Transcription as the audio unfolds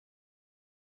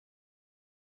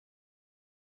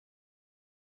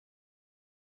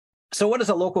So what does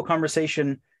a local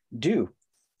conversation do?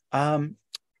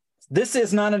 This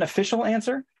is not an official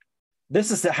answer.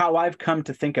 This is how I've come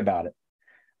to think about it.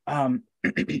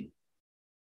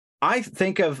 I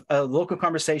think of a local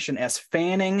conversation as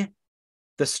fanning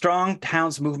the strong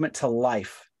towns movement to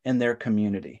life in their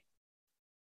community.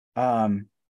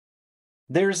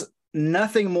 There's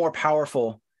nothing more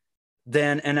powerful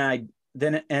than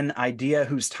an idea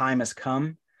whose time has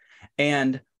come.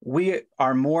 And we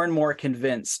are more and more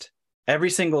convinced every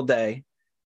single day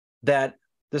that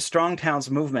the strong towns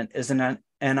movement is an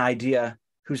idea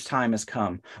whose time has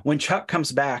come. When Chuck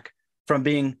comes back from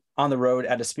being on the road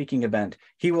at a speaking event,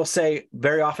 he will say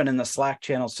very often in the Slack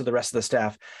channels to the rest of the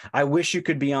staff, I wish you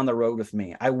could be on the road with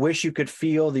me. I wish you could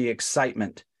feel the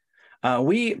excitement.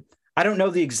 I don't know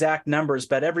the exact numbers,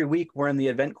 but every week we're in the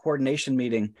event coordination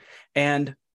meeting.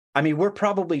 And I mean, we're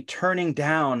probably turning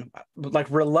down, like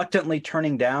reluctantly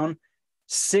turning down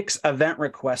 6 event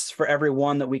requests for every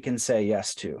one that we can say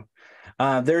yes to.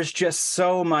 There's just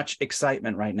so much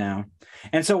excitement right now.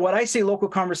 And so what I see local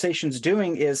conversations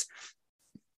doing is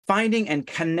finding and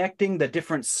connecting the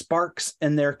different sparks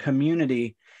in their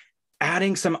community,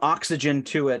 adding some oxygen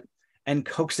to it and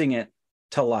coaxing it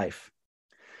to life.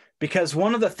 Because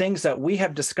one of the things that we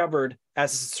have discovered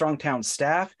as Strong Towns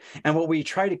staff, and what we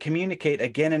try to communicate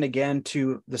again and again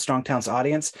to the Strong Towns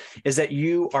audience, is that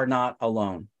you are not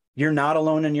alone. You're not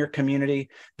alone in your community.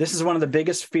 This is one of the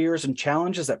biggest fears and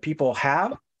challenges that people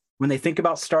have when they think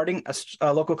about starting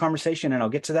a local conversation, and I'll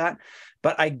get to that.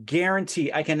 But I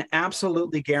can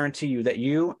absolutely guarantee you that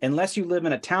you, unless you live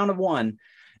in a town of one,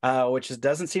 which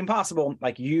doesn't seem possible,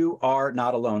 like you are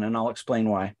not alone, and I'll explain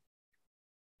why.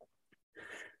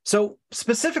 So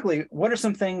specifically, what are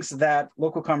some things that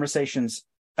local conversations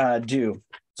do?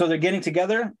 So they're getting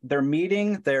together, they're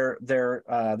meeting,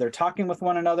 they're talking with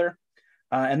one another,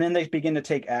 and then they begin to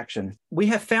take action. We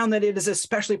have found that it is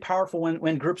especially powerful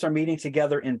when groups are meeting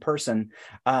together in person.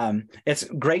 It's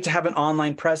great to have an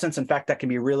online presence. In fact, that can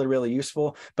be really, really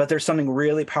useful, but there's something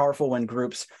really powerful when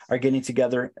groups are getting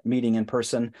together, meeting in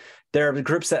person. There are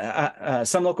groups that,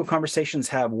 some local conversations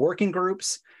have working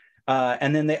groups,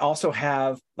 and then they also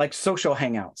have like social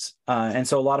hangouts. And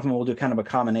so a lot of them will do kind of a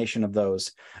combination of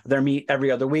those. They meet every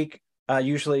other week,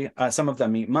 usually. Some of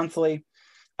them meet monthly.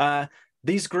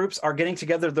 These groups are getting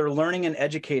together. They're learning and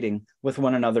educating with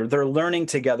one another. They're learning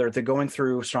together. They're going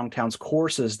through Strong Towns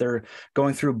courses. They're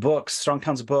going through books, Strong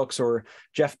Towns books, or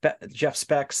Jeff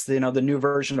Speck's, the new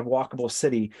version of Walkable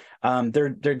City.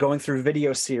 They're going through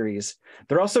video series.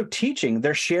 They're also teaching.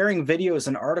 They're sharing videos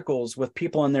and articles with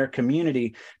people in their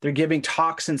community. They're giving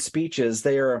talks and speeches.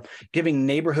 They are giving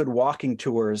neighborhood walking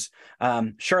tours.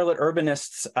 Charlotte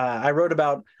Urbanists, I wrote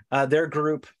about their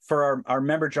group for our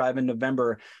member drive in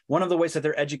November. One of the ways that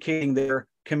they're educating their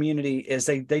community is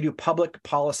they do public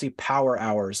policy power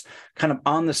hours, kind of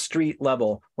on the street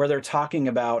level, where they're talking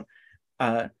about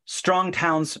strong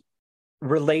towns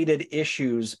related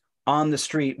issues on the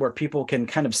street, where people can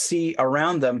kind of see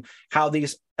around them how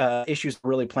these issues are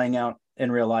really playing out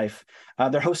in real life.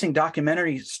 They're hosting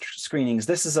documentary screenings.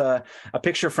 This is a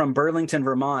picture from Burlington,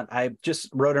 Vermont. I just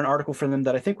wrote an article for them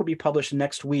that I think will be published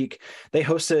next week. They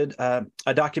hosted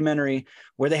a documentary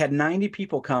where they had 90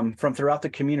 people come from throughout the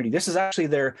community. This is actually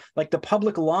the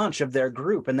public launch of their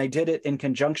group, and they did it in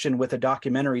conjunction with a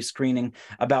documentary screening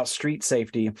about street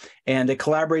safety. And they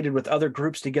collaborated with other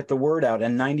groups to get the word out,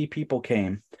 and 90 people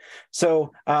came.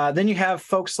 So then you have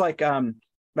folks like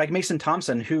Mason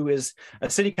Thompson, who is a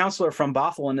city councilor from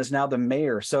Bothell and is now the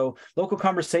mayor. So local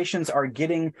conversations are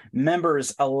getting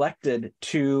members elected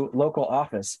to local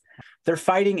office. They're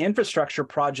fighting infrastructure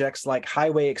projects like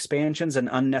highway expansions and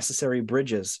unnecessary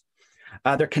bridges.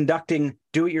 They're conducting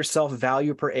do-it-yourself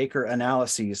value per acre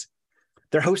analyses.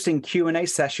 They're hosting Q&A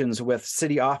sessions with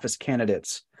city office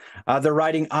candidates. They're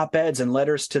writing op-eds and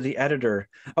letters to the editor.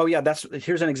 Oh yeah,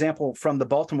 here's an example from the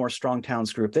Baltimore Strong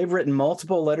Towns group. They've written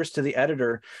multiple letters to the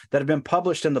editor that have been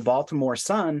published in the Baltimore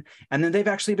Sun, and then they've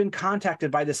actually been contacted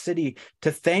by the city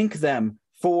to thank them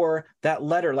for that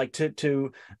letter, like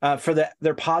for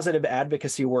their positive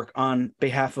advocacy work on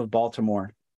behalf of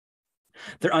Baltimore.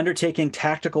 They're undertaking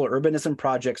tactical urbanism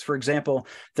projects. For example,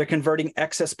 they're converting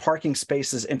excess parking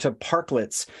spaces into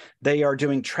parklets. They are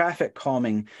doing traffic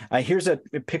calming. Here's a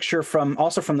picture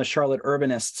also from the Charlotte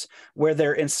Urbanists, where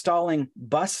they're installing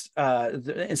benches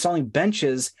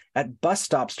at bus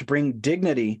stops to bring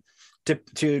dignity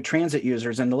to transit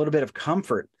users and a little bit of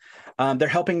comfort. They're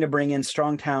helping to bring in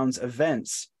Strong Towns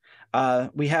events.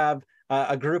 We have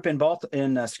a group in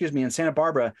Santa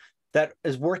Barbara that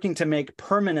is working to make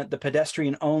permanent the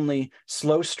pedestrian-only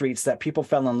slow streets that people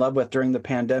fell in love with during the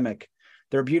pandemic.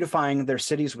 They're beautifying their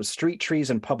cities with street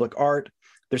trees and public art.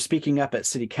 They're speaking up at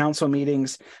city council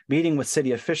meetings, meeting with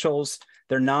city officials.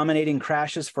 They're nominating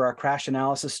crashes for our crash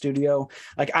analysis studio.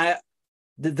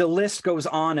 The list goes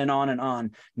on and on and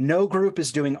on. No group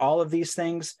is doing all of these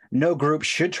things. No group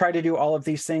should try to do all of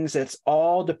these things. It's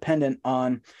all dependent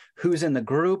on who's in the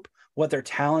group, what their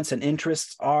talents and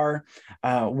interests are,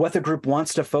 what the group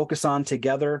wants to focus on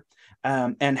together,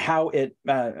 and how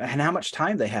much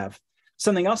time they have.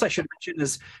 Something else I should mention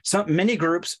is many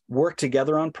groups work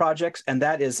together on projects, and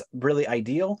that is really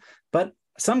ideal. But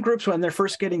some groups, when they're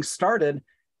first getting started,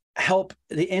 help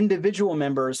the individual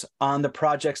members on the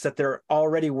projects that they're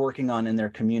already working on in their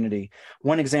community.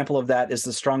 One example of that is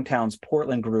the Strong Towns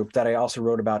Portland group that I also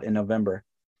wrote about in November.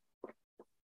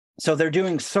 So they're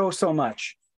doing so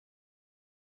much.